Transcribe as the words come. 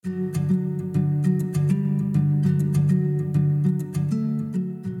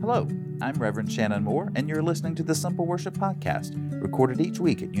I'm Reverend Shannon Moore, and you're listening to the Simple Worship Podcast, recorded each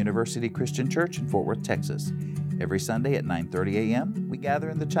week at University Christian Church in Fort Worth, Texas. Every Sunday at 9:30 a.m., we gather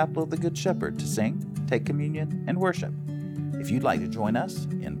in the Chapel of the Good Shepherd to sing, take communion, and worship. If you'd like to join us,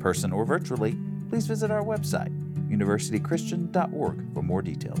 in person or virtually, please visit our website, universitychristian.org, for more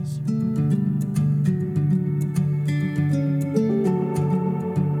details.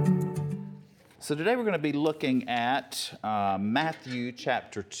 So today we're going to be looking at Matthew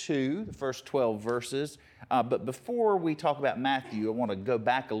chapter 2, the first 12 verses. But before we talk about Matthew, I want to go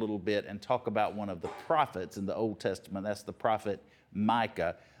back a little bit and talk about one of the prophets in the Old Testament. That's the prophet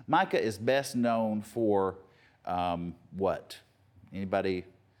Micah. Micah is best known for what? Anybody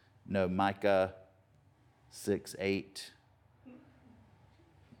know Micah 6:8?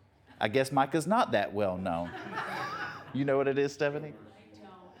 I guess Micah's not that well known. You know what it is, Stephanie?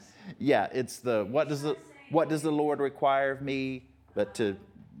 Yeah, it's the what does the Lord require of me but to,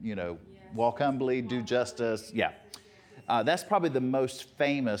 walk humbly, do justice. Yeah. That's probably the most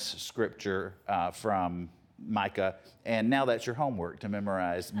famous scripture from Micah. And now that's your homework, to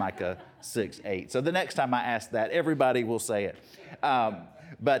memorize Micah 6:8. So the next time I ask that, everybody will say it.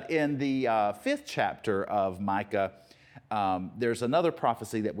 But in the fifth chapter of Micah, there's another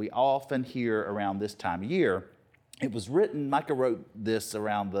prophecy that we often hear around this time of year. It was written, Micah wrote this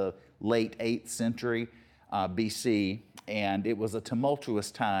around the late 8th century BC, and it was a tumultuous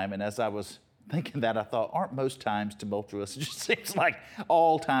time. And as I was thinking that, I thought, aren't most times tumultuous? It just seems like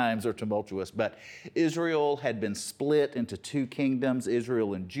all times are tumultuous. But Israel had been split into two kingdoms,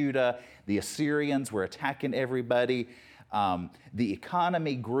 Israel and Judah. The Assyrians were attacking everybody. The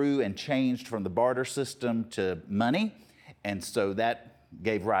economy grew and changed from the barter system to money, and so that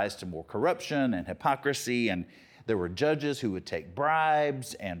gave rise to more corruption and hypocrisy, and there were judges who would take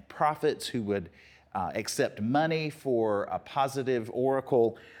bribes and prophets who would accept money for a positive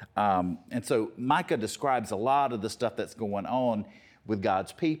oracle. And so Micah describes a lot of the stuff that's going on with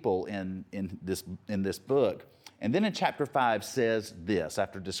God's people in this book. And then in chapter 5 says this,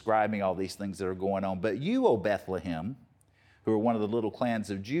 after describing all these things that are going on, "But you, O Bethlehem, who are one of the little clans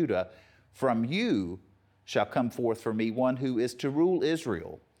of Judah, from you shall come forth for me one who is to rule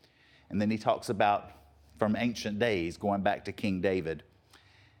Israel." And then he talks about from ancient days, going back to King David.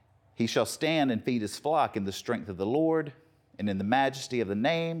 "He shall stand and feed his flock in the strength of the Lord and in the majesty of the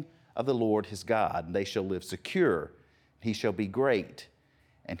name of the Lord his God. And they shall live secure. He shall be great,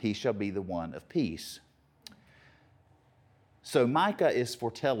 and he shall be the one of peace." So Micah is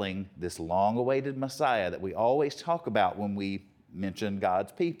foretelling this long-awaited Messiah that we always talk about when we mention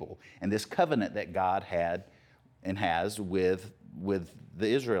God's people, and this covenant that God had and has with the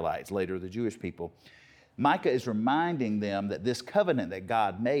Israelites, later the Jewish people. Micah is reminding them that this covenant that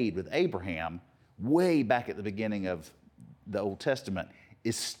God made with Abraham way back at the beginning of the Old Testament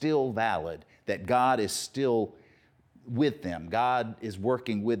is still valid, that God is still with them. God is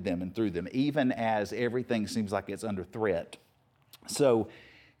working with them and through them, even as everything seems like it's under threat. So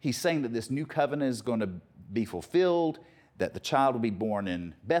he's saying that this new covenant is going to be fulfilled, that the child will be born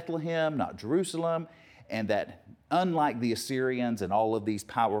in Bethlehem, not Jerusalem, and that unlike the Assyrians and all of these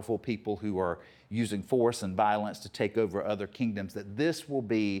powerful people who are using force and violence to take over other kingdoms, that this will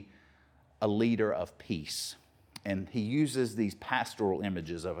be a leader of peace. And he uses these pastoral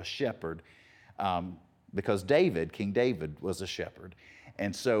images of a shepherd because King David was a shepherd.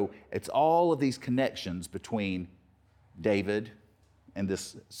 And so it's all of these connections between David and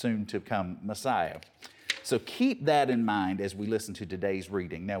this soon-to-come Messiah. So keep that in mind as we listen to today's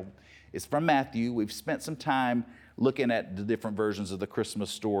reading. Now, it's from Matthew. We've spent some time looking at the different versions of the Christmas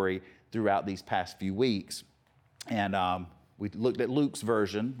story throughout these past few weeks. And we looked at Luke's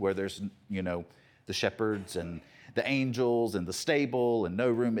version, where there's, the shepherds and the angels and the stable and no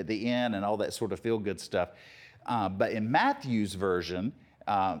room at the inn and all that sort of feel-good stuff. But in Matthew's version,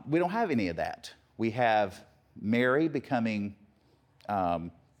 we don't have any of that. We have Mary becoming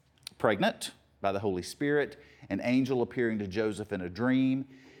pregnant by the Holy Spirit, an angel appearing to Joseph in a dream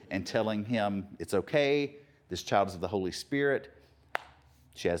and telling him it's okay, this child is of the Holy Spirit.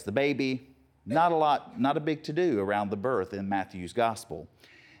 She has the baby. Not a big to-do around the birth in Matthew's gospel.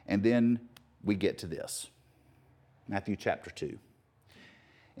 And then we get to this, Matthew chapter 2.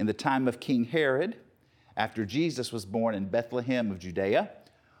 "In the time of King Herod, after Jesus was born in Bethlehem of Judea,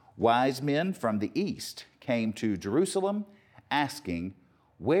 wise men from the east came to Jerusalem asking,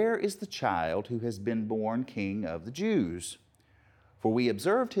 'Where is the child who has been born King of the Jews? For we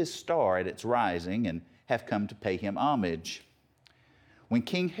observed his star at its rising and have come to pay him homage.' When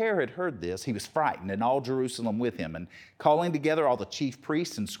King Herod heard this, he was frightened, and all Jerusalem with him. And calling together all the chief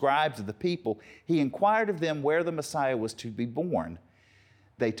priests and scribes of the people, he inquired of them where the Messiah was to be born.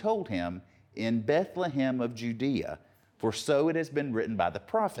 they told him, "In Bethlehem of Judea, for so it has been written by the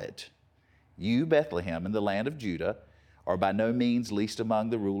prophet, you, Bethlehem, in the land of Judah, are by no means least among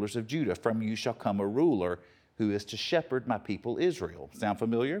the rulers of Judah. From you shall come a ruler who is to shepherd my people Israel." Sound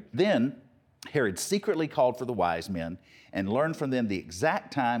familiar? Then Herod secretly called for the wise men and learned from them the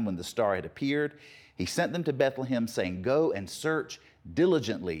exact time when the star had appeared. He sent them to Bethlehem, saying, "Go and search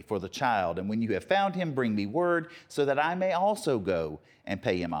diligently for the child, and when you have found him, bring me word, so that I may also go and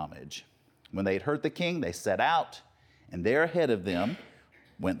pay him homage." When they had heard the king, they set out, and there ahead of them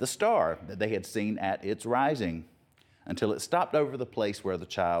went the star that they had seen at its rising, until it stopped over the place where the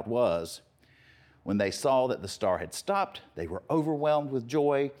child was. When they saw that the star had stopped, they were overwhelmed with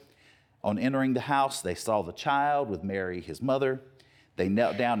joy. On entering the house, they saw the child with Mary, his mother. They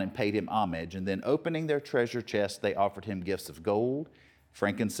knelt down and paid him homage, and then opening their treasure chest, they offered him gifts of gold,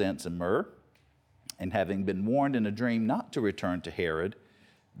 frankincense, and myrrh. And having been warned in a dream not to return to Herod,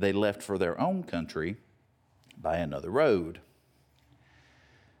 they left for their own country by another road.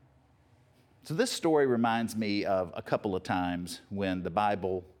 So this story reminds me of a couple of times when the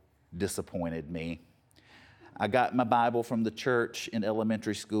Bible disappointed me. I got my Bible from the church in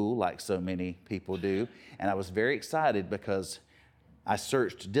elementary school, like so many people do, and I was very excited because I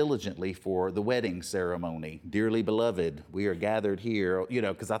searched diligently for the wedding ceremony. "Dearly beloved, we are gathered here,"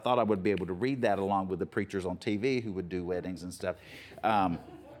 because I thought I would be able to read that along with the preachers on TV who would do weddings and stuff.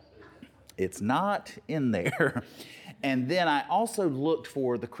 It's not in there. And then I also looked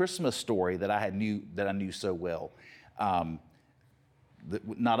for the Christmas story that I knew so well.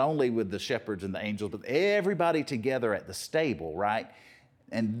 Not only with the shepherds and the angels, but everybody together at the stable, right?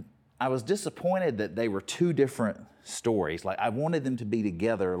 And I was disappointed that they were two different stories. Like I wanted them to be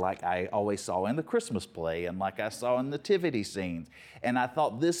together like I always saw in the Christmas play and like I saw in the nativity scenes. And I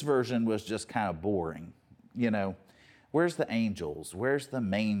thought this version was just kind of boring. Where's the angels? Where's the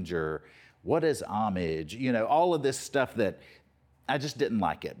manger? What is homage? All of this stuff that I just didn't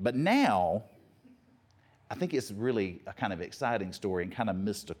like it. But now, I think it's really a kind of exciting story and kind of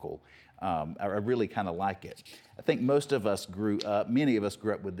mystical. I really kind of like it. I think many of us grew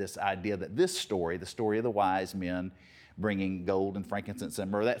up with this idea that this story, the story of the wise men bringing gold and frankincense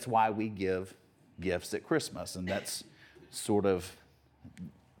and myrrh, that's why we give gifts at Christmas. And that's sort of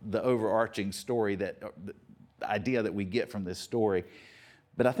the overarching story, the idea that we get from this story.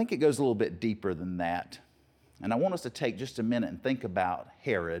 But I think it goes a little bit deeper than that. And I want us to take just a minute and think about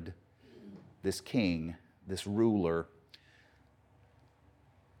Herod, this king, this ruler.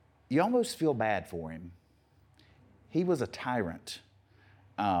 You almost feel bad for him. He was a tyrant.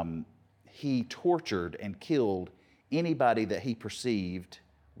 He tortured and killed anybody that he perceived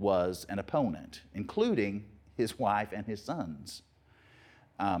was an opponent, including his wife and his sons.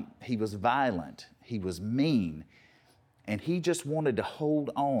 He was violent. He was mean. And he just wanted to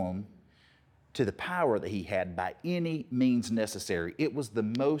hold on to the power that he had by any means necessary. It was the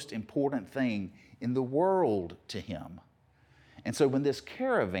most important thing in the world to him. And so when this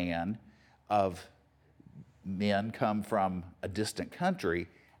caravan of men come from a distant country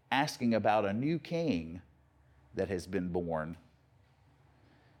asking about a new king that has been born,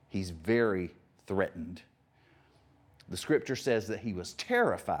 he's very threatened. The scripture says that he was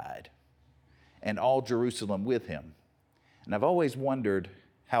terrified, and all Jerusalem with him. And I've always wondered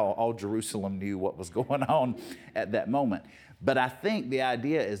how all Jerusalem knew what was going on at that moment. But I think the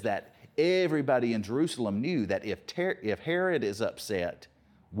idea is that everybody in Jerusalem knew that if Herod is upset,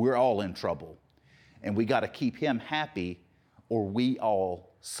 we're all in trouble. And we got to keep him happy or we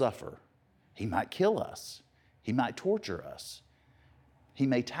all suffer. He might kill us. He might torture us. He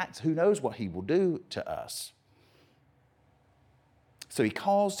may tax, who knows what he will do to us. So he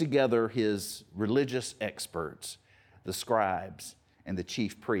calls together his religious experts, the scribes and the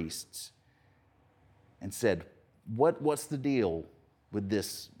chief priests, and said, what's the deal with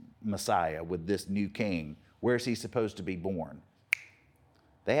this Messiah, with this new king? Where's he supposed to be born?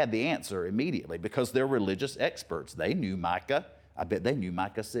 They had the answer immediately because they're religious experts. They knew Micah. I bet they knew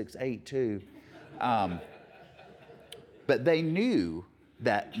Micah 6:8 too. But they knew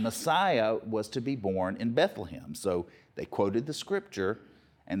that Messiah was to be born in Bethlehem. So they quoted the scripture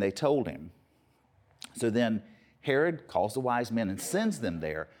and they told him. So then Herod calls the wise men and sends them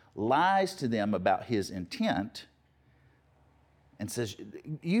there, lies to them about his intent, and says,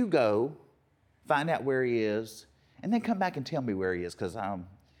 you go, find out where he is, and then come back and tell me where he is, because I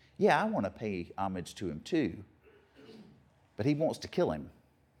want to pay homage to him too. But he wants to kill him.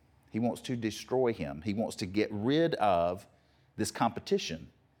 He wants to destroy him. He wants to get rid of this competition,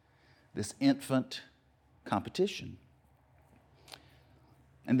 this infant competition.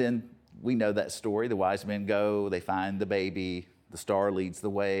 And then we know that story. The wise men go, they find the baby, The star leads the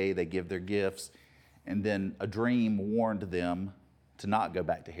way, they give their gifts, and then a dream warned them to not go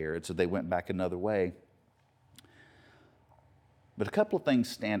back to Herod, so they went back another way. But a couple of things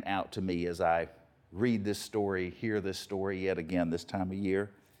stand out to me as I read this story, hear this story yet again this time of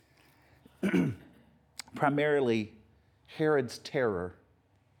year. Primarily, Herod's terror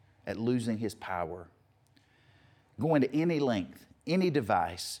at losing his power, going to any length, any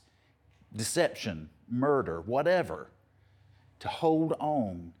device, deception, murder, whatever, to hold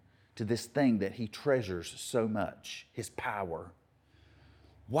on to this thing that he treasures so much, his power.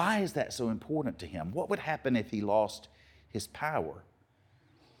 Why is that so important to him? What would happen if he lost his power?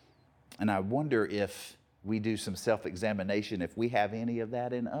 And I wonder if we do some self-examination, if we have any of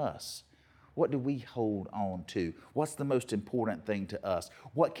that in us. What do we hold on to? What's the most important thing to us?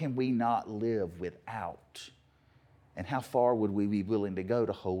 What can we not live without? And how far would we be willing to go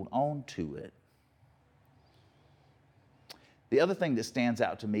to hold on to it? The other thing that stands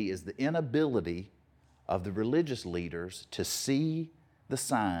out to me is the inability of the religious leaders to see the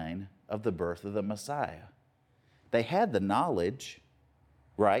sign of the birth of the Messiah. They had the knowledge,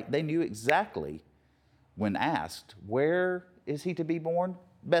 right? They knew exactly when asked, where is he to be born?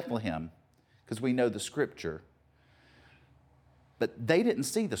 Bethlehem, because we know the scripture. But they didn't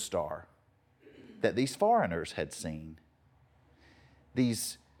see the star that these foreigners had seen.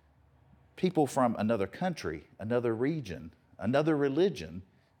 These people from another country, another region, another religion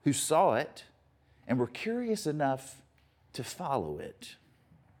who saw it and were curious enough to follow it.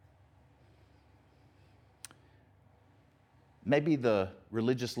 Maybe the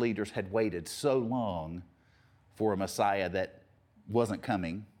religious leaders had waited so long for a Messiah that wasn't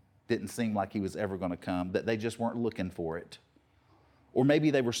coming, didn't seem like he was ever going to come, that they just weren't looking for it. Or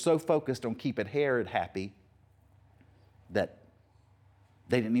maybe they were so focused on keeping Herod happy that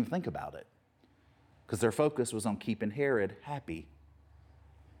they didn't even think about it, because their focus was on keeping Herod happy.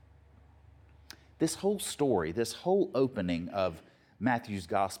 This whole story, this whole opening of Matthew's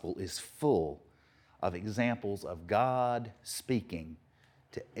gospel is full of examples of God speaking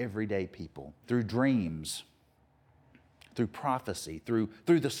to everyday people through dreams, through prophecy, through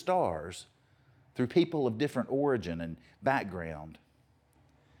the stars, through people of different origin and background.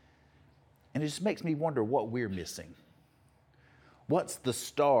 And it just makes me wonder what we're missing. What's the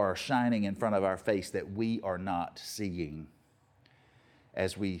star shining in front of our face that we are not seeing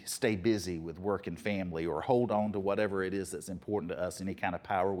as we stay busy with work and family, or hold on to whatever it is that's important to us, any kind of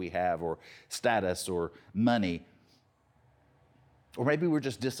power we have or status or money? Or maybe we're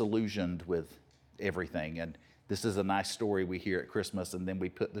just disillusioned with everything, and this is a nice story we hear at Christmas, and then we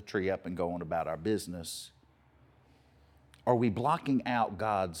put the tree up and go on about our business. Are we blocking out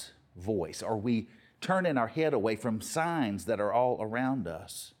God's voice? Are we turning our head away from signs that are all around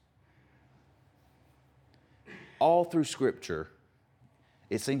us? All through Scripture,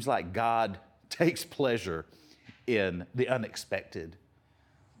 it seems like God takes pleasure in the unexpected,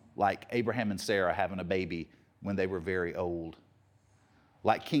 like Abraham and Sarah having a baby when they were very old,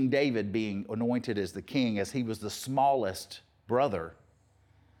 like King David being anointed as the king as he was the smallest brother,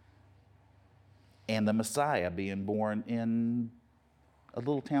 and the Messiah being born in a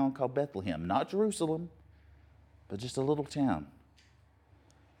little town called Bethlehem, not Jerusalem, but just a little town,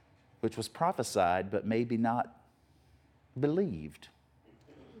 which was prophesied but maybe not believed.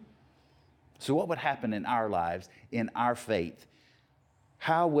 So what would happen in our lives, in our faith?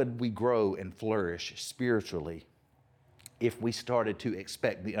 How would we grow and flourish spiritually if we started to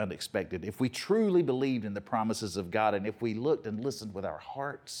expect the unexpected, if we truly believed in the promises of God, and if we looked and listened with our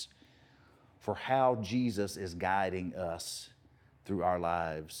hearts for how Jesus is guiding us through our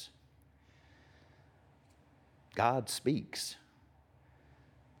lives? God speaks,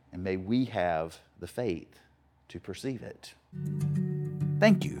 and may we have the faith to perceive it.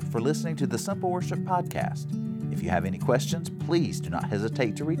 Thank you for listening to the Simple Worship Podcast. If you have any questions, please do not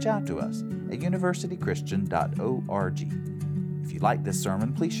hesitate to reach out to us at universitychristian.org. If you like this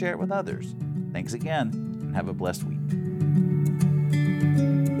sermon, please share it with others. Thanks again, and have a blessed week.